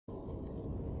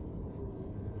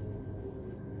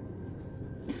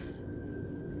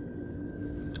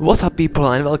What's up people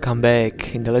and welcome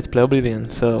back in the Let's Play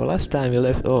Oblivion. So last time we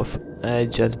left off, I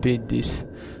just beat this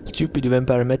stupid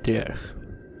vampire matriarch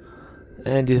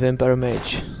and this vampire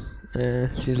mage.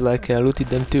 Seems like I looted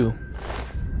them too.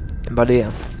 But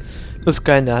yeah, it was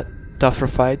kinda tougher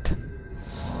fight.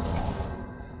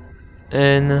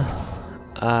 And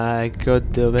I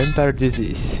got the vampire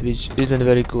disease, which isn't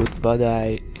very good, but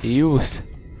I use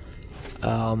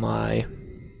my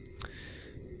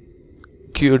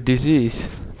cure disease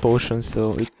potion,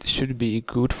 so it should be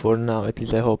good for now, at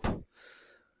least I hope.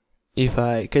 If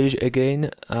I catch it again,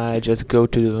 I just go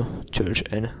to the church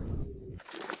and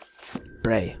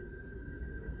pray.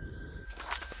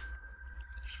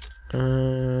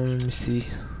 Let me see.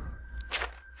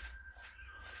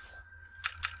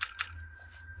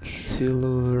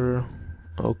 Silver,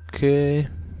 okay.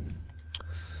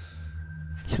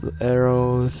 Silver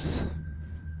arrows.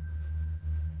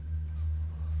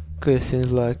 Okay,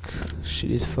 seems like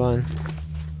shit is fine.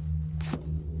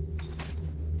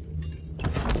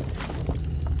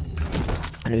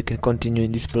 And we can continue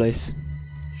in this place.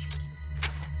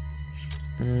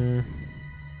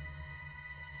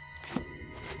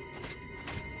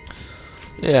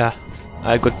 Yeah,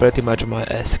 I got pretty much my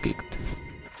ass kicked.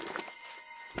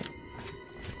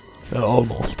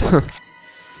 Almost.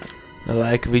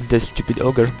 Like with the stupid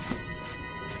ogre.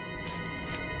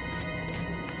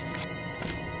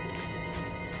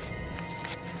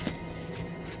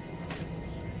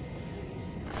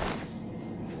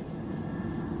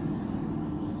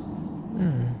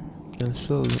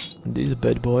 Cancel this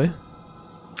bad boy.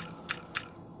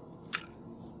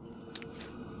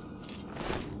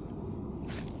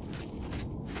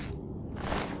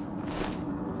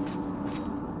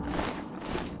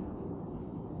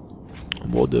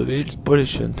 What a weird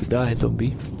position to die,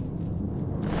 zombie.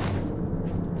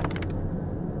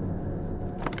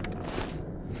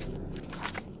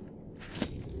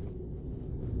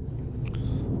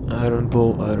 Iron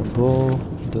bow,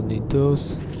 don't need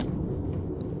those.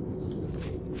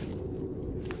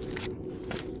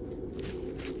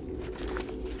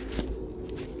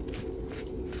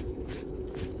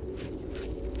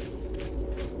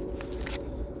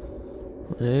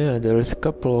 Yeah, there is a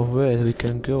couple of ways we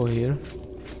can go here.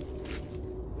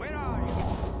 Where are you?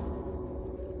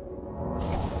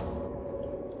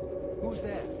 Who's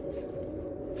there?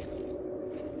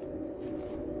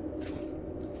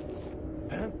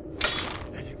 Huh?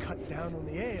 Better cut down on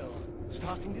the ale.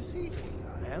 Starting to see things,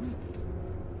 I am.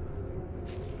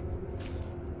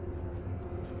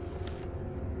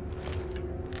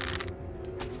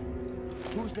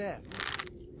 Who's there?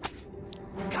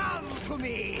 Come to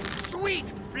me, sweet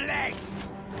flesh!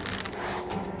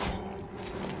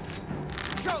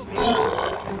 Show me!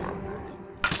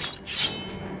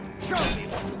 Show me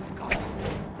what you've got!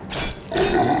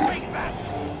 Bring that!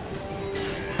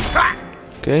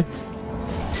 Okay.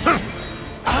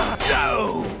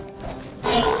 No!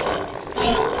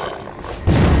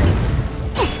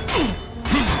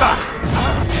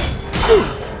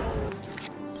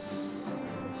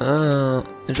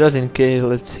 Just in case,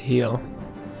 let's heal.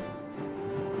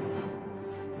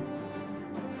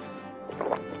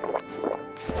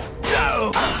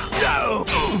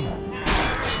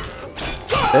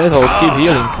 Asshole, keep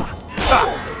healing.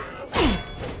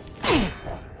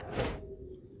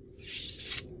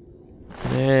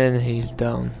 And he's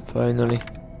down, finally.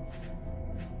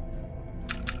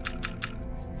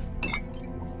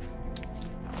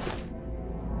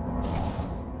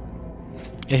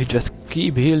 You just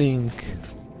keep healing.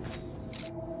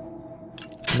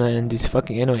 Man, this is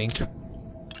fucking annoying.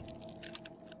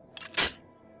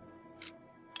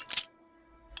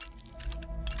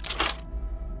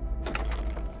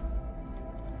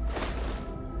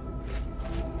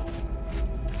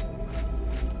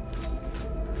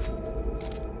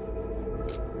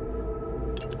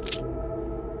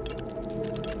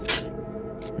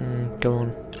 Come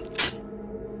on.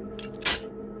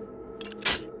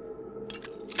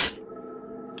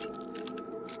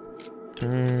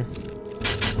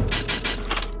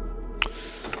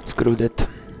 Screw that.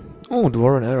 Oh,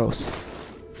 Dwarven arrows.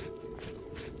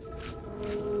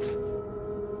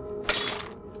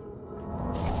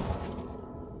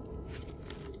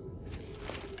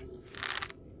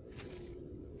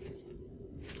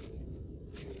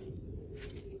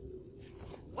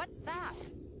 What's that?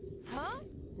 Huh?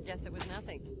 Guess it was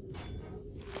nothing.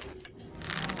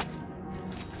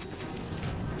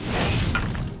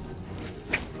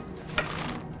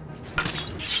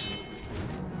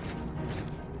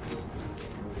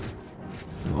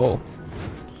 Oh.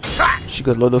 She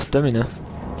got a lot of stamina.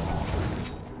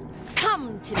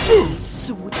 Come to me,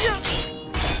 sweet.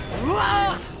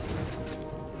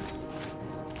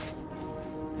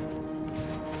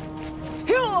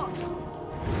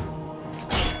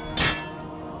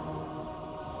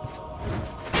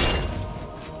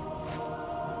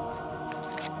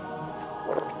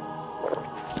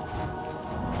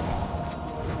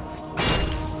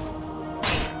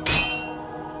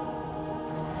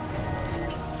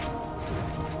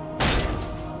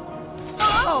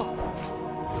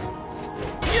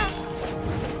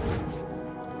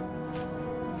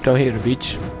 Come here,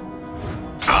 bitch.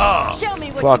 Show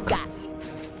me what Fuck. you got.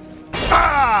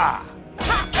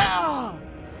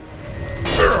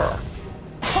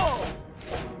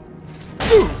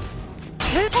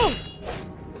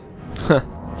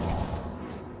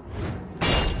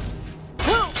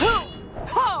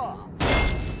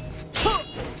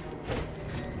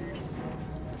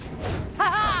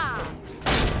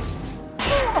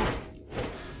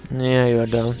 Yeah, you are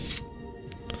down.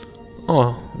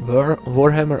 Oh,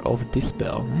 Warhammer of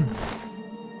Dispel.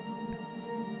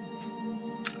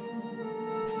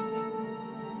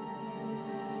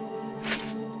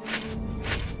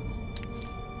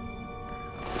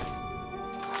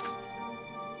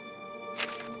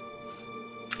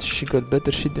 She got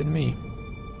better shit than me.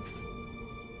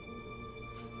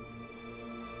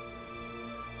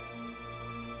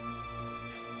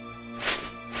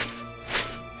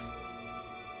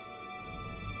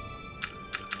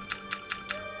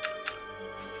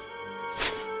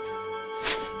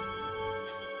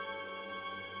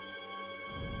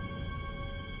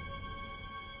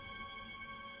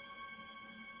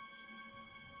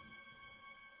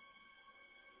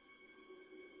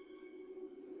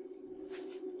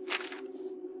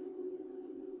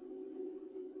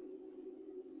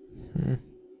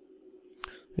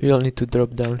 We all need to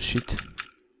drop down shit.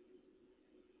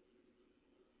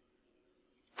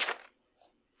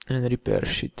 And repair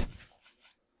shit.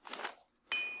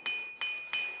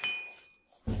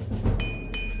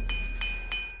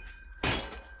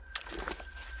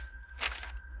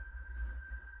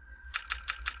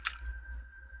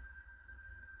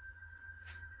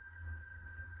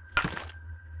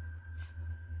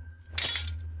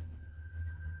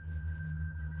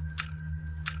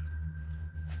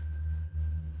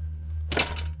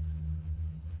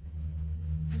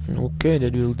 Okay,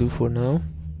 that will do for now.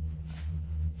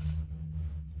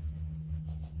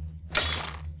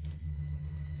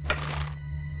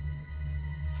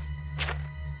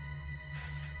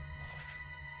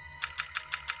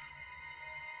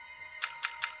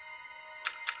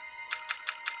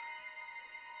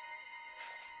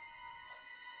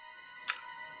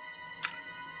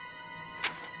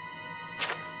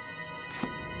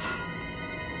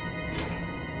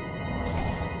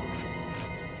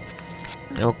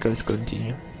 Okay, let's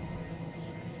continue.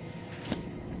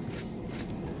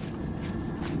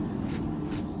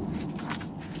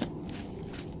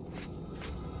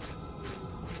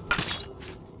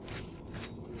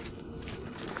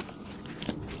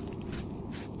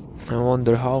 I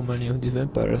wonder how many of these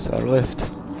vampires are left.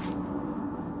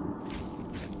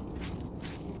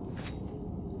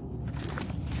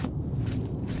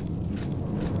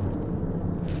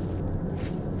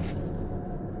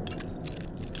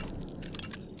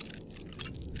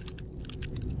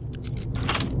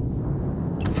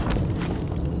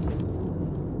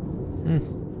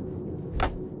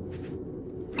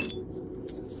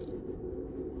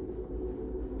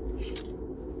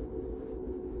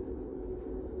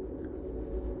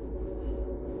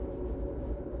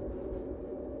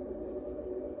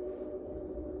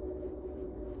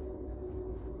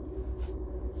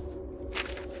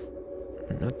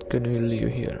 Not gonna leave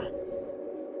here.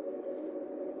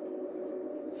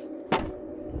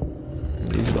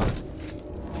 This one.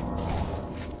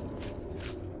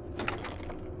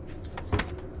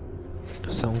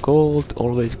 Some gold,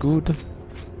 always good.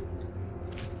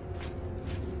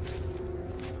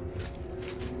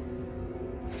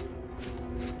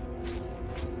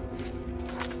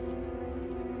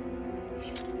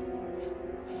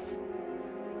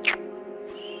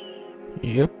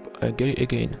 Yep, I get it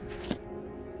again.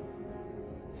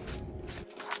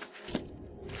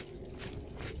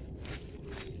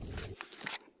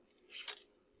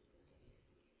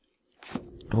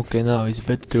 Okay, now it's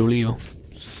better to leave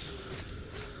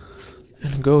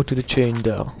and go to the chain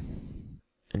down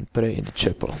and pray in the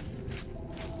chapel.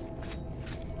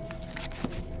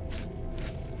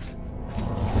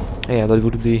 Yeah, that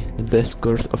would be the best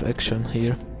course of action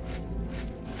here.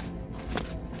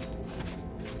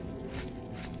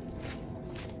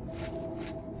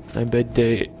 I bet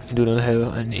they do not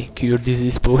have any cure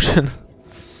disease potion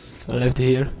left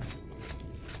here.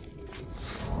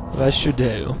 Why should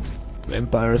they have?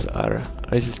 Vampires are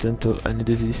resistant to any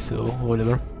disease, so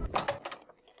whatever.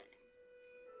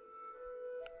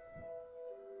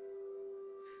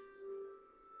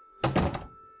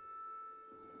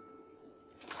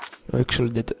 Actually,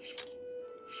 that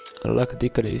luck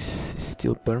ticker is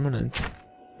still permanent.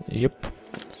 Yep.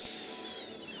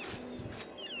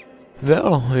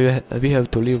 Well, we have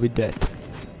to live with that.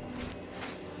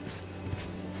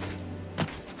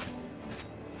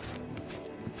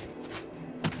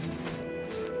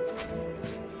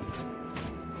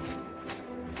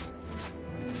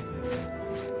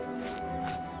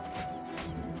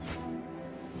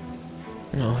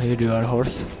 Oh, here you are,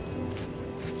 horse.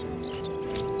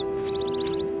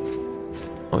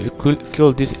 Oh, you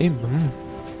killed this imp.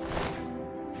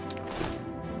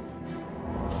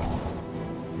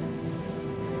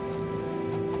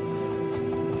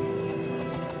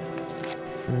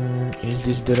 Is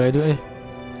this the right way?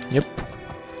 Yep.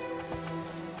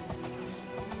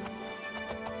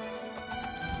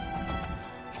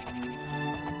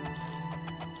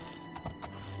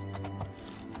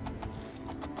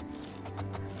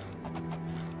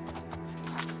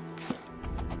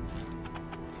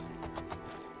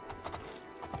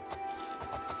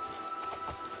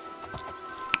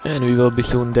 And we will be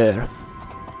soon there.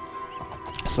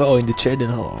 So in the trading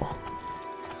hall,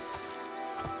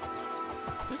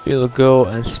 we'll go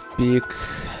and speak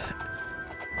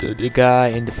to the guy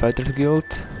in the Fighters Guild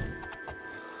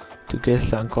to get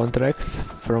some contracts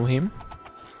from him,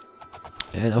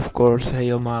 and of course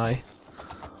heal my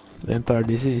vampire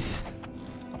disease.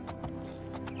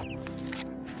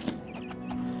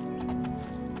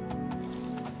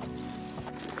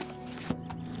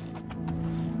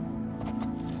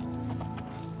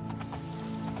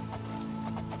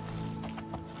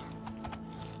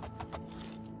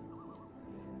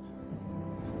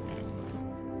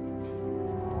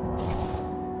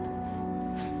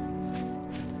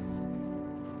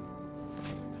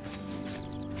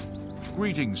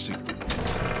 Greetings to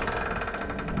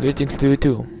Greetings to you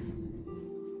too.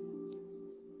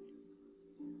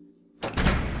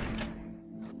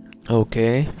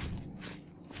 Okay.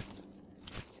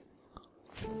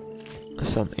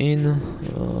 Some inn.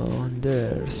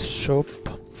 There's shop.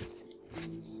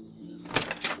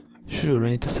 Sure,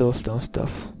 I need to sell some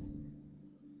stuff.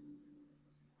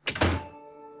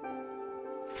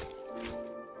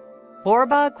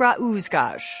 Borba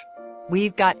Grauzgash.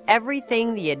 We've got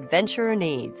everything the adventurer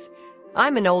needs.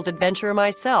 I'm an old adventurer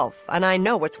myself, and I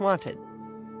know what's wanted.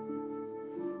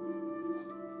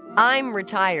 I'm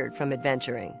retired from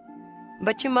adventuring,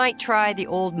 but you might try the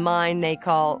old mine they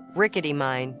call Rickety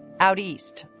Mine, out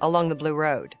east, along the Blue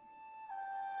Road.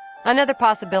 Another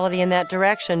possibility in that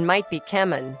direction might be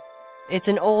Kemen. It's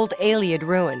an old Aliad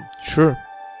ruin. Sure.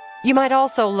 You might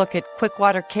also look at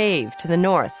Quickwater Cave to the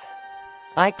north.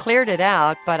 I cleared it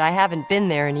out, but I haven't been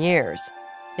there in years.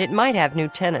 It might have new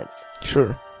tenants.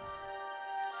 Sure.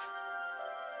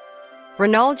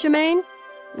 Renaud Germain?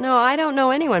 No, I don't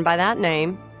know anyone by that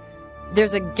name.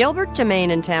 There's a Gilbert Germain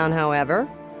in town, however.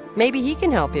 Maybe he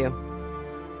can help you.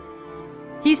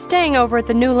 He's staying over at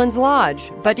the Newlands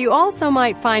Lodge, but you also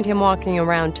might find him walking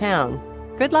around town.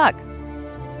 Good luck.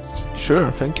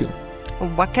 Sure, thank you.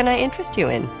 What can I interest you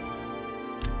in?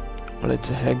 Let's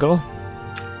haggle.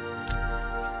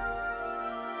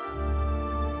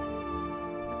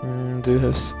 Do you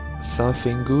have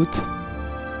something good?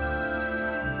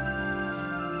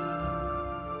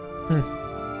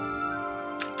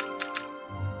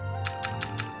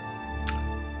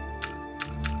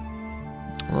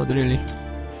 Not really.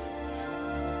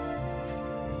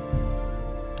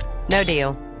 No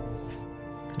deal.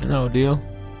 No deal.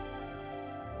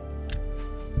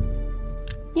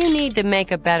 You need to make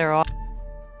a better offer.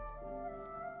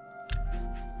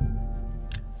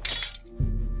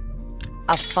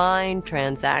 A fine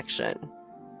transaction.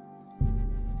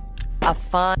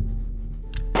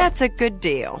 That's a good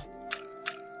deal.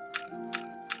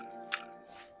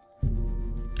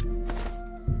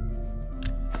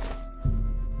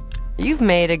 You've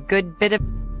made a good bit of...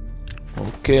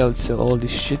 Okay, I'll sell all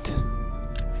this shit.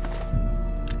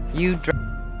 You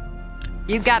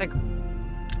gotta...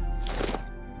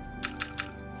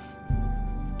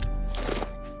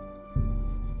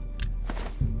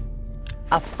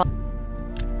 A fine...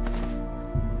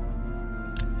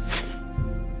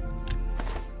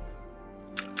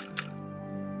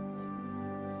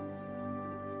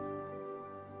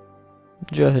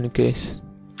 Just in case.